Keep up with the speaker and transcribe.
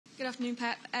Good afternoon,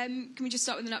 Pep. Can we just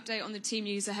start with an update on the team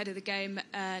news ahead of the game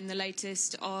and the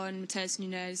latest on Matheus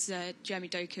Nunes, Jeremy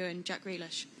Doku and Jack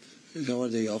Grealish? It's our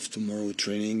day off tomorrow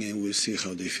training and we'll see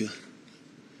how they feel.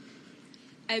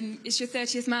 It's your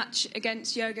 30th match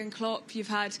against Jurgen Klopp. You've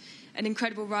had an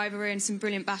incredible rivalry and some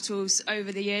brilliant battles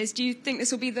over the years. Do you think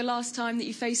this will be the last time that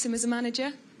you face him as a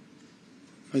manager?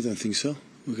 I don't think so.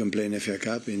 We can play an FA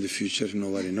Cup in the future,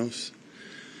 nobody knows.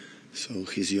 So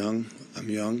he's young, I'm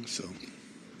young, so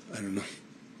I don't know.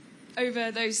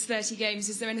 Over those 30 games,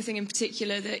 is there anything in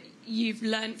particular that you've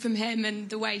learnt from him and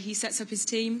the way he sets up his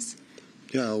teams?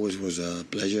 Yeah, always was a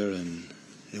pleasure, and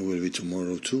it will be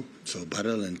tomorrow too. So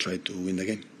battle and try to win the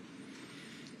game.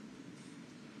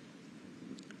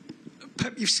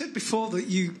 Pep, you've said before that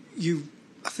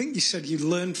I think you said you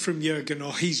learned from Jurgen,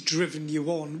 or he's driven you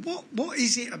on. What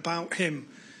is it about him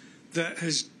that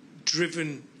has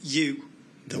driven you?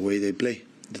 The way they play,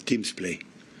 the teams play.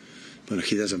 When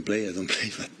he doesn't play, I don't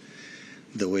play, but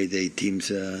the way they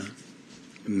teams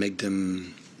make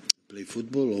them play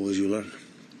football, always you learn.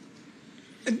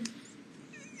 And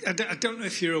I don't know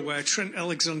if you're aware, Trent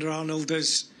Alexander-Arnold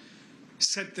has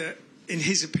said that, in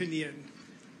his opinion,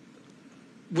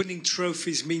 winning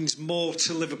trophies means more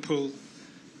to Liverpool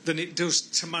than it does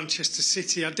to Manchester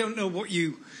City. I don't know what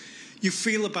you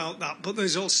feel about that, but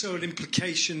there's also an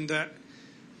implication that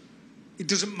it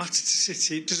doesn't matter to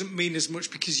City, it doesn't mean as much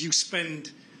because you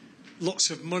spend lots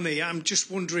of money. I'm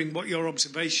just wondering what your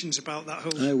observations about that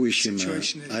whole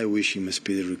situation is. I wish him a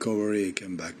speedy recovery and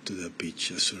come back to the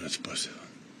pitch as soon as possible.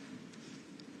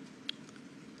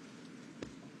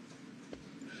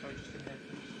 Sorry, just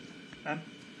a minute.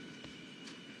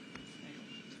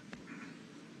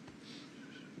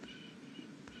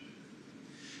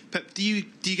 Pep, do you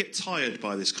get tired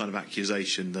by this kind of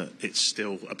accusation that it's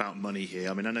still about money here?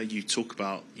 I mean, I know you talk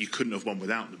about you couldn't have won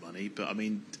without the money, but I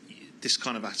mean, this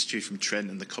kind of attitude from Trent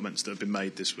and the comments that have been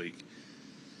made this week.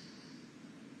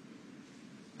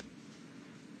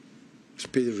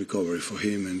 Speedy recovery for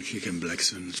him, and he can play as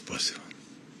soon as possible.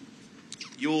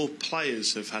 Your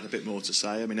players have had a bit more to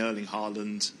say. I mean, Erling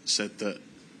Haaland said that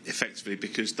effectively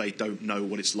because they don't know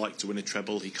what it's like to win a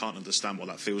treble, he can't understand what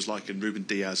that feels like, and Ruben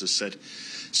Diaz has said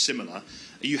similar.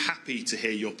 Are you happy to hear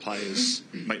your players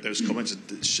make those comments?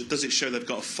 Does it show they've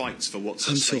got a fight for what's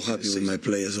at stake? I'm so happy with my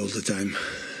players all the time.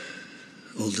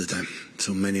 All the time.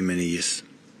 So many years.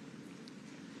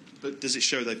 But does it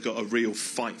show they've got a real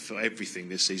fight for everything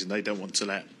this season? They don't want to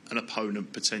let an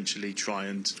opponent potentially try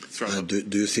and throw do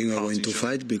you think we're going to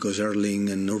fight because Erling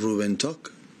and Ruben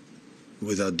talk?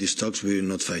 Without these talks, we will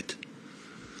not fight.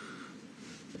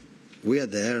 We are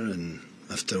there, and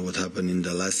after what happened in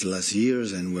the last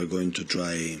years, and we're going to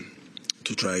try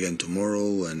again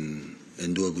tomorrow and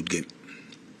do a good game.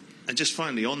 And just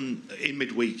finally, in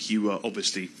midweek, you were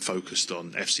obviously focused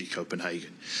on FC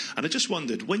Copenhagen, and I just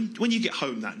wondered when you get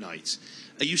home that night,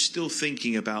 are you still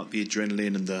thinking about the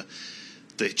adrenaline and the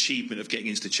achievement of getting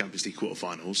into the Champions League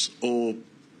quarterfinals, or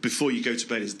before you go to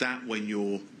bed, is that when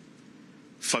your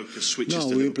focus switches to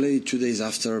we Liverpool? play 2 days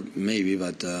after, maybe,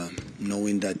 but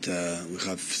knowing that we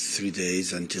have 3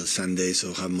 days until Sunday,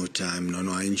 so have more time.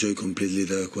 No, I enjoy completely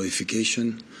the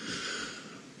qualification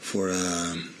for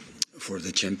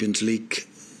the Champions League,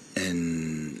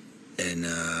 and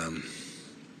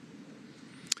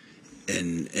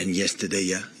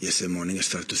yesterday morning I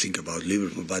started to think about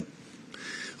Liverpool, but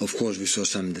of course we saw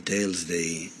some details.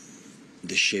 The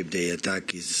shape they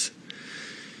attack is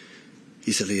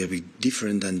a little bit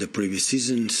different than the previous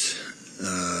seasons.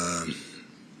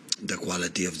 The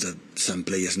quality of some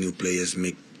players, new players,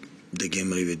 make the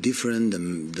game a little bit different.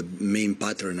 The main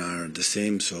pattern are the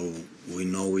same, so we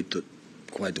know it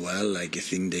quite well. Like, I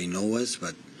think they know us,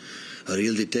 but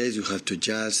real details you have to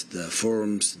adjust the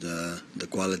forms, the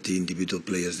quality individual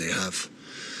players they have.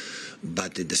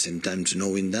 But at the same time,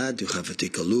 knowing that, you have to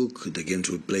take a look the games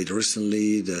we played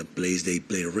recently, the plays they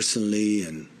played recently,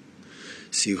 and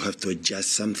so you have to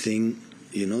adjust something,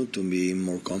 to be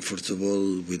more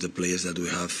comfortable with the players that we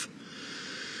have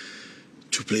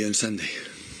to play on Sunday.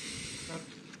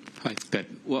 Hi, Pep.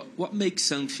 What makes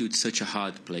Anfield such a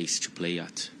hard place to play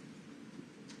at?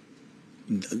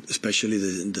 Especially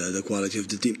the quality of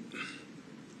the team.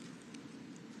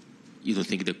 You don't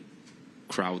think the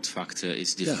crowd factor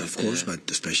is different? Yeah, of course, but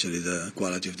especially the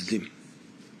quality of the team.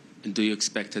 And do you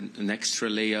expect an extra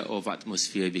layer of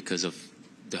atmosphere because of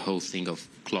the whole thing of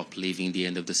Klopp leaving the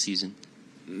end of the season?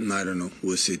 I don't know.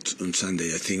 We'll see it on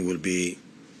Sunday. I think it will be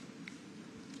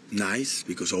nice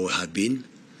because all had been,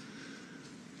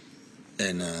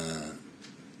 and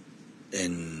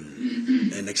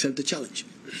accept the challenge.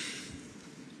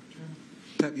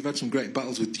 Pep, you've had some great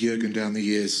battles with Jurgen down the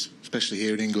years, especially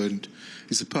here in England.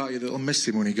 Is the part of you that'll miss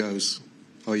him when he goes?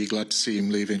 Or are you glad to see him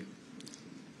leaving?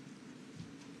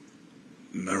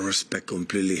 I respect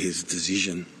completely his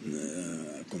decision,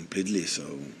 completely.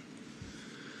 So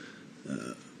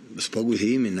I spoke with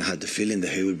him, and I had the feeling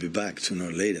that he would be back sooner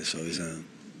or later. So he's a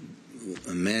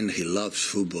man. He loves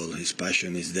football. His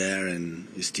passion is there, and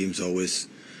his team's always.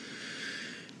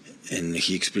 And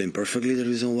he explained perfectly the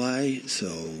reason why. So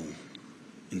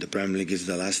in the Premier League it's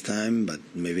the last time, but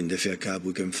maybe in the FA Cup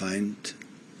we can find.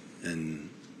 And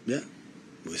yeah,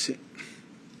 we'll see.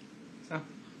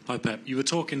 Hi Pep, you were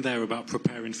talking there about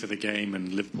preparing for the game,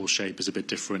 and Liverpool's shape is a bit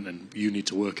different and you need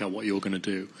to work out what you're going to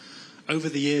do. Over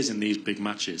the years in these big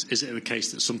matches, is it the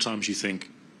case that sometimes you think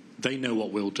they know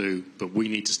what we'll do, but we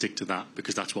need to stick to that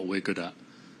because that's what we're good at?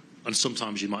 And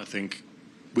sometimes you might think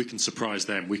we can surprise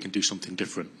them, we can do something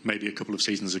different. Maybe a couple of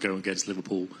seasons ago against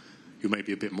Liverpool, you may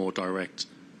be a bit more direct.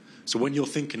 So when you're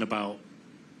thinking about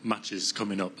matches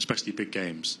coming up, especially big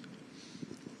games,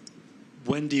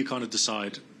 when do you kind of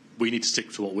decide we need to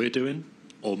stick to what we're doing,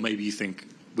 or maybe you think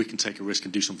we can take a risk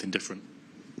and do something different?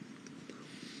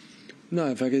 No,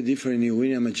 if I get different, you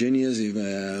win, I'm a genius. If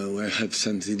I have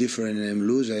something different and I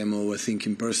lose, I am an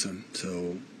overthinking person.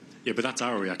 So. Yeah, but that's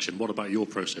our reaction. What about your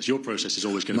process? Your process is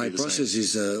always going to be the same. My process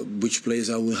is which players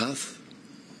I will have.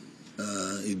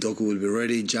 If Doku will be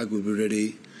ready, Jack will be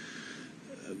ready.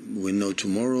 We know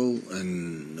tomorrow,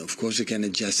 and of course you can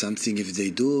adjust something if they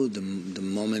do. The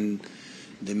moment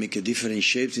they make a different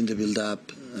shapes in the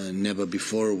build-up. Never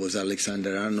before was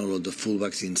Alexander-Arnold or the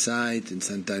fullbacks inside, and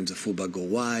sometimes the fullback go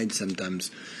wide,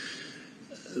 sometimes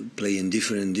play in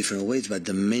different ways. But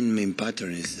the main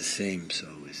pattern is the same. So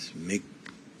it's make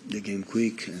the game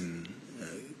quick and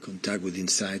contact with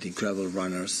inside, incredible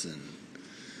runners and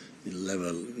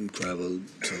level incredible.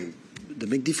 So the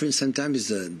big difference sometimes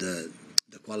is the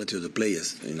quality of the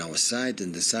players in our side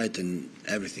and the side and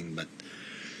everything. But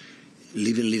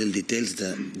leaving little details,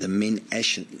 the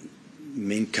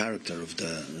main character of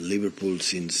the Liverpool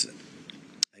since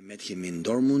I met him in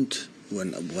Dortmund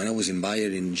when I was in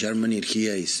Bayern in Germany,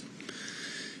 here is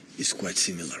quite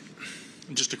similar.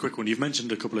 Just a quick one. You've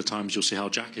mentioned a couple of times you'll see how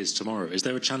Jack is tomorrow. Is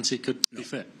there a chance he could be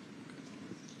fit?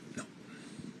 No.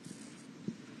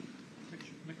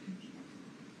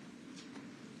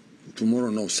 Tomorrow,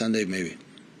 no. Sunday, maybe.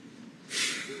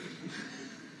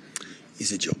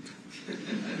 It's a joke.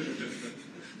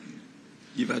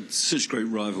 You've had such great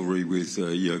rivalry with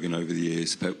Jurgen over the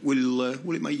years, Pep. Will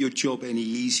it make your job any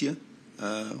easier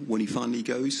when he finally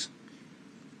goes?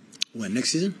 When, next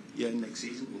season? Yeah, next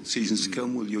season. Seasons to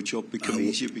come, will your job become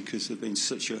easier because they've been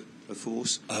such a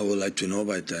force? I would like to know,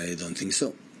 but I don't think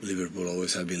so. Liverpool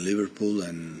always have been Liverpool,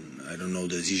 and I don't know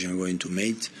the decision we're going to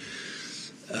make.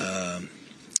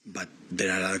 But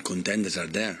there are other contenders are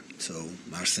there. So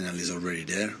Arsenal is already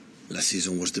there. Last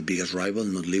season was the biggest rival,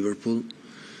 not Liverpool.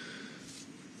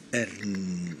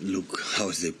 And look how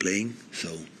is they playing. So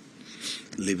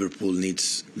Liverpool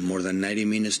needs more than 90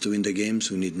 minutes to win the games.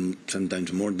 We need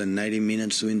sometimes more than 90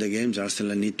 minutes to win the games.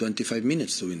 Arsenal need 25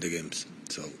 minutes to win the games.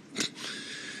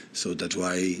 So that's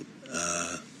why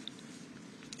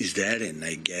it's there. And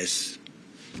I guess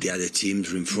the other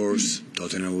teams reinforce.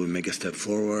 Tottenham will make a step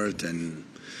forward, and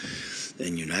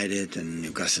United and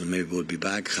Newcastle maybe will be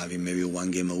back, having maybe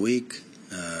one game a week.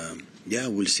 Yeah,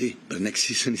 we'll see. But next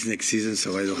season is next season,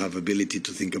 so I don't have ability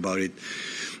to think about it,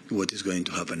 what is going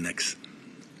to happen next.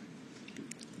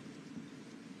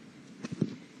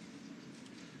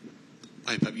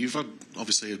 Hi, Pep. You've had,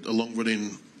 obviously, a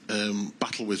long-running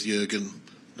battle with Jurgen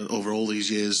over all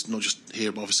these years, not just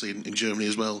here, but obviously in Germany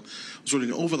as well. I was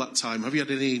wondering, over that time, have you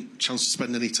had any chance to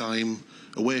spend any time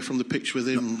away from the pitch with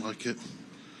him? No.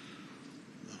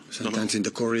 Sometimes in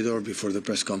the corridor before the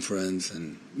press conference,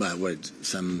 and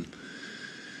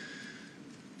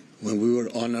when we were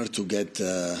honored to get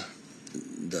the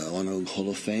Honor Hall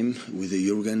of Fame with the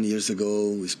Jurgen years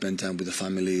ago, we spent time with the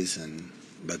families,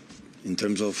 but in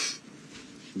terms of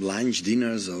lunch,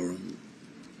 dinners, or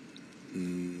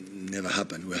never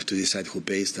happened. We have to decide who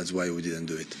pays. That's why we didn't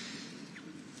do it.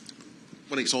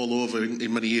 When it's all over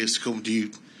in many years to come, would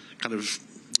you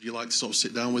like to sort of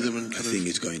sit down with him and I think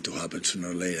it's going to happen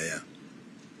sooner or later, yeah.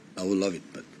 I would love it,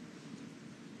 but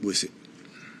we'll see.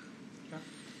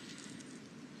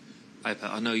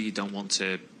 I know you don't want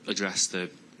to address the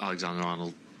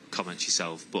Alexander-Arnold comments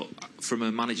yourself, but from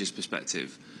a manager's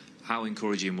perspective, how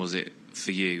encouraging was it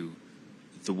for you,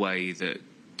 the way that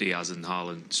Diaz and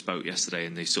Haaland spoke yesterday,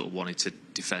 and they sort of wanted to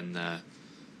defend their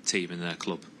team and their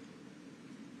club?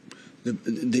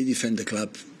 They defend the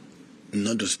club,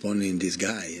 not responding this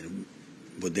guy,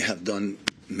 what they have done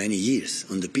many years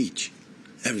on the pitch.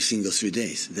 every single 3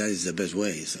 days. That is the best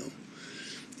way. So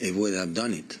if we have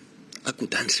done it, I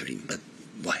could answer him, but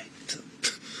why? So,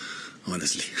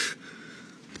 honestly.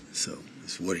 So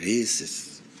it's what it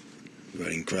is. We're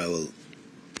incredible,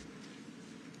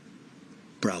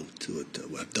 proud to what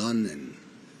we've done,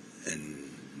 and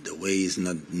the way is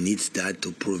not needs that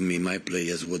to prove me my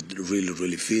players what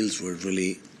really feels, what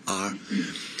really are.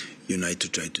 Unite to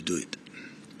try to do it.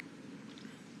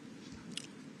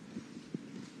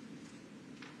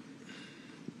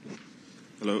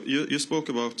 Hello. You spoke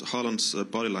about Haaland's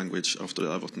body language after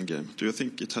the Everton game. Do you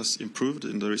think it has improved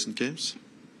in the recent games?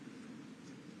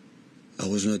 I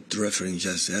was not referring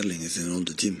just Erling, it's an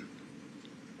older team.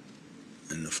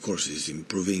 And of course he's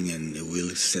improving, and he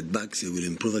will set backs, he will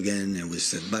improve again, and will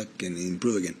set back and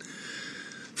improve again.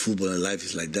 Football and life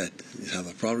is like that. You have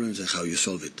a problem, and how you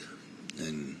solve it.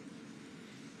 And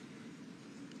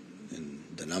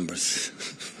the numbers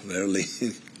of Erling,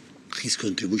 his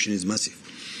contribution is massive.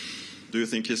 Do you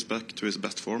think he's back to his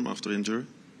best form after injury?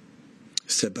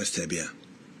 Step by step, yeah.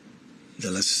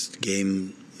 The last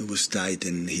game it was tight,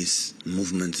 and his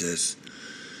movements is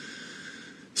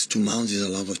 2 months is a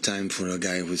lot of time for a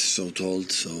guy who's so tall.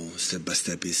 So step by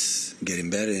step is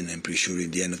getting better, and I'm pretty sure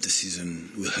at the end of the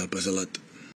season will help us a lot.